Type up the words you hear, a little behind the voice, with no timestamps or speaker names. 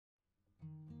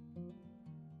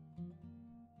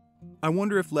I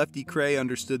wonder if Lefty Kreh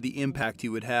understood the impact he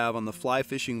would have on the fly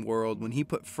fishing world when he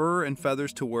put fur and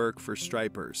feathers to work for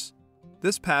stripers.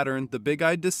 This pattern, the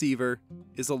Big-Eyed Deceiver,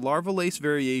 is a Larva Lace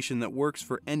variation that works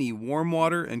for any warm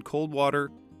water and cold water,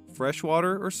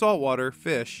 freshwater or saltwater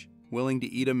fish willing to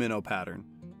eat a minnow pattern.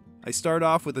 I start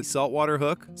off with a saltwater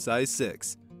hook, size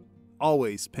 6.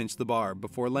 Always pinch the barb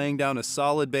before laying down a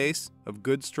solid base of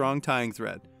good strong tying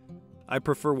thread. I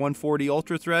prefer 140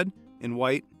 Ultra thread in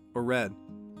white or red.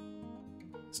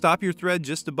 Stop your thread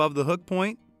just above the hook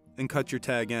point and cut your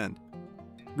tag end.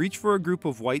 Reach for a group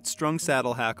of white strung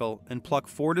saddle hackle and pluck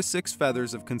 4 to 6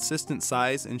 feathers of consistent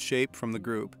size and shape from the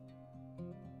group.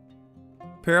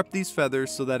 Pair up these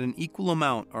feathers so that an equal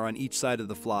amount are on each side of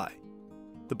the fly.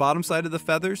 The bottom side of the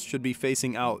feathers should be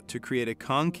facing out to create a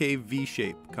concave V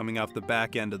shape coming off the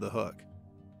back end of the hook.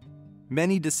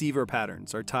 Many Deceiver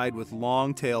patterns are tied with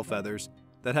long tail feathers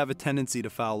that have a tendency to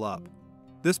foul up.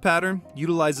 This pattern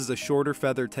utilizes a shorter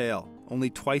feather tail, only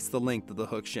twice the length of the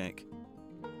hook shank.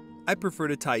 I prefer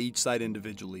to tie each side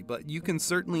individually, but you can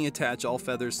certainly attach all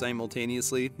feathers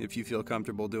simultaneously if you feel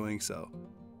comfortable doing so.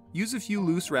 Use a few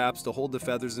loose wraps to hold the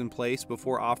feathers in place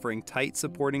before offering tight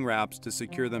supporting wraps to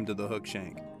secure them to the hook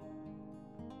shank.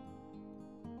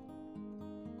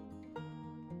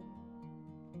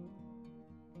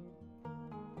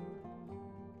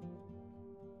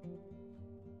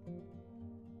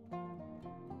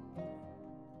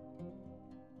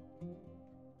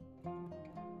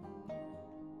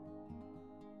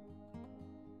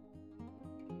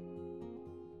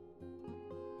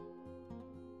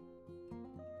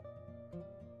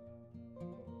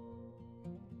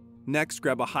 Next,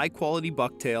 grab a high-quality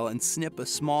bucktail and snip a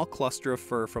small cluster of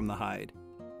fur from the hide.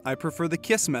 I prefer the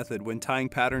kiss method when tying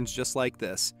patterns just like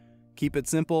this. Keep it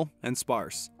simple and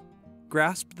sparse.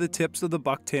 Grasp the tips of the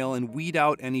bucktail and weed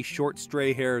out any short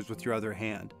stray hairs with your other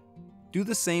hand. Do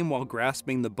the same while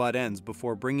grasping the butt ends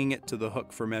before bringing it to the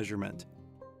hook for measurement.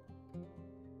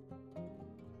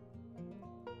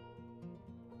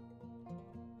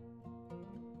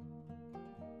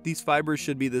 These fibers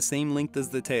should be the same length as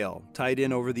the tail, tied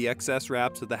in over the excess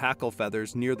wraps of the hackle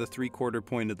feathers near the 3/4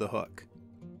 point of the hook.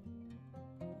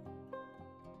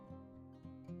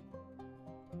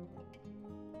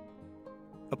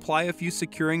 Apply a few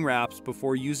securing wraps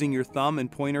before using your thumb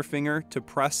and pointer finger to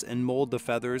press and mold the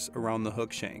feathers around the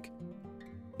hook shank.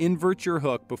 Invert your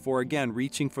hook before again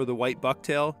reaching for the white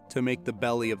bucktail to make the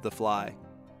belly of the fly.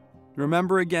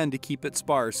 Remember again to keep it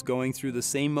sparse, going through the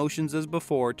same motions as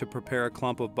before to prepare a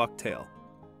clump of bucktail.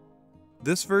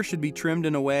 This fur should be trimmed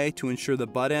in a way to ensure the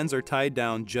butt ends are tied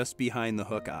down just behind the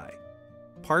hook eye.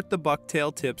 Part the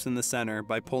bucktail tips in the center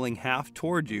by pulling half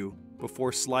toward you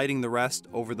before sliding the rest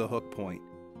over the hook point.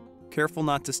 Careful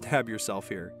not to stab yourself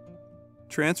here.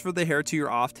 Transfer the hair to your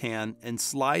off hand and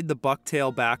slide the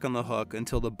bucktail back on the hook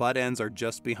until the butt ends are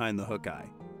just behind the hook eye.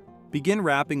 Begin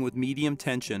wrapping with medium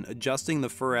tension, adjusting the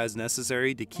fur as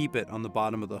necessary to keep it on the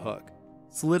bottom of the hook.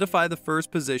 Solidify the fur's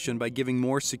position by giving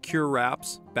more secure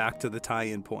wraps back to the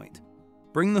tie-in point.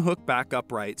 Bring the hook back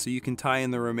upright so you can tie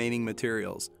in the remaining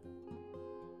materials.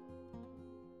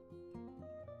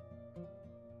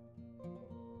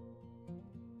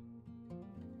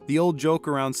 The old joke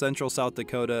around central South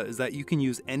Dakota is that you can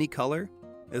use any color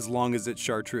as long as it's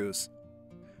Chartreuse.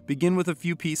 Begin with a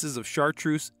few pieces of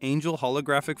Chartreuse Angel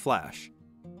Holographic Flash.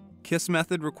 Kiss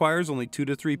method requires only 2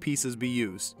 to 3 pieces be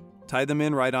used. Tie them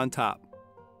in right on top.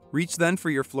 Reach then for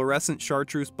your fluorescent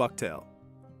Chartreuse bucktail.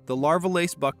 The Larva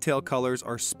Lace bucktail colors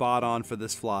are spot on for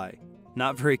this fly,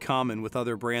 not very common with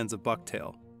other brands of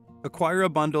bucktail. Acquire a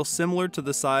bundle similar to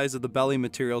the size of the belly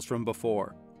materials from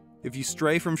before. If you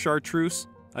stray from Chartreuse,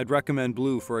 I'd recommend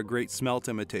blue for a great smelt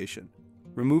imitation.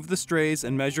 Remove the strays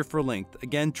and measure for length,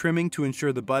 again trimming to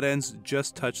ensure the butt ends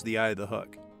just touch the eye of the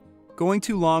hook. Going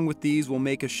too long with these will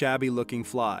make a shabby looking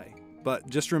fly, but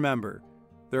just remember,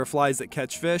 there are flies that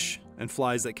catch fish and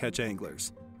flies that catch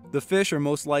anglers. The fish are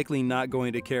most likely not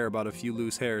going to care about a few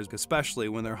loose hairs, especially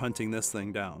when they're hunting this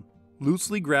thing down.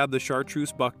 Loosely grab the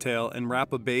Chartreuse bucktail and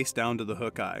wrap a base down to the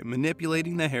hook eye,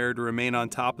 manipulating the hair to remain on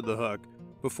top of the hook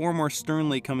before more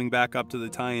sternly coming back up to the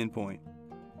tie-in point.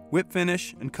 Whip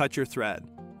finish and cut your thread.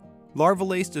 Larva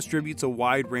Lace distributes a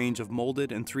wide range of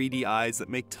molded and 3D eyes that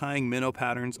make tying minnow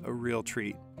patterns a real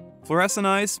treat. Fluorescent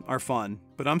eyes are fun,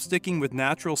 but I'm sticking with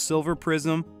natural silver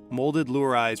prism molded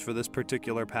lure eyes for this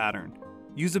particular pattern.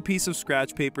 Use a piece of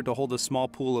scratch paper to hold a small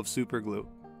pool of superglue.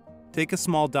 Take a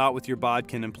small dot with your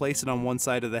bodkin and place it on one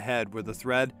side of the head where the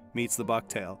thread meets the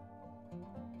bucktail.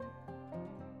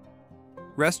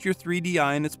 Rest your 3D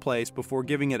eye in its place before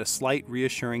giving it a slight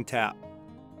reassuring tap.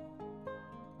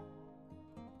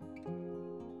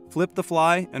 Flip the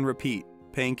fly and repeat.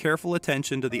 paying careful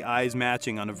attention to the eyes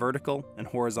matching on a vertical and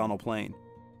horizontal plane.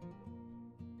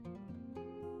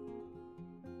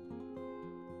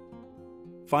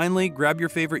 Finally, grab your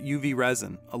favorite UV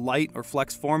resin, a light or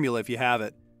flex formula if you have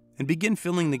it, and begin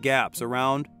filling the gaps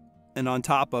around and on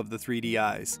top of the 3D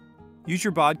eyes. Use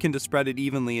your bodkin to spread it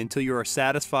evenly until you are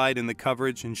satisfied in the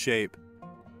coverage and shape.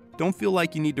 Don't feel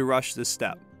like you need to rush this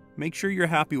step. Make sure you're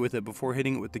happy with it before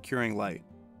hitting it with the curing light.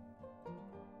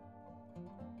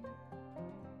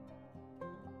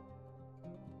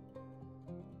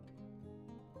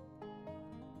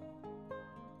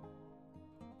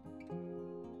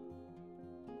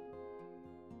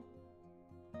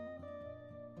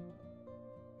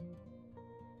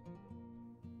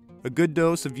 A good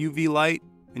dose of UV light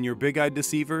and your big-eyed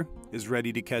deceiver is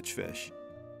ready to catch fish.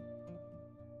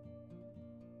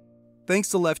 Thanks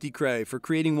to Lefty Kreh for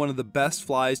creating one of the best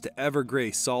flies to ever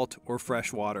grace salt or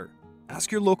fresh water.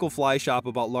 Ask your local fly shop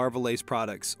about Larva Lace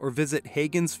products or visit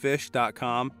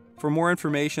hagensfish.com for more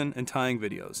information and tying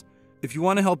videos. If you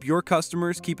want to help your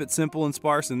customers keep it simple and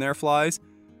sparse in their flies,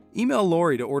 email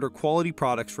Lorie to order quality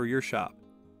products for your shop.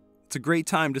 It's a great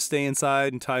time to stay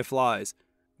inside and tie flies.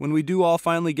 When we do all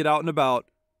finally get out and about,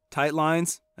 tight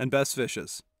lines and best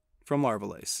fishes from Larva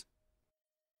Lace.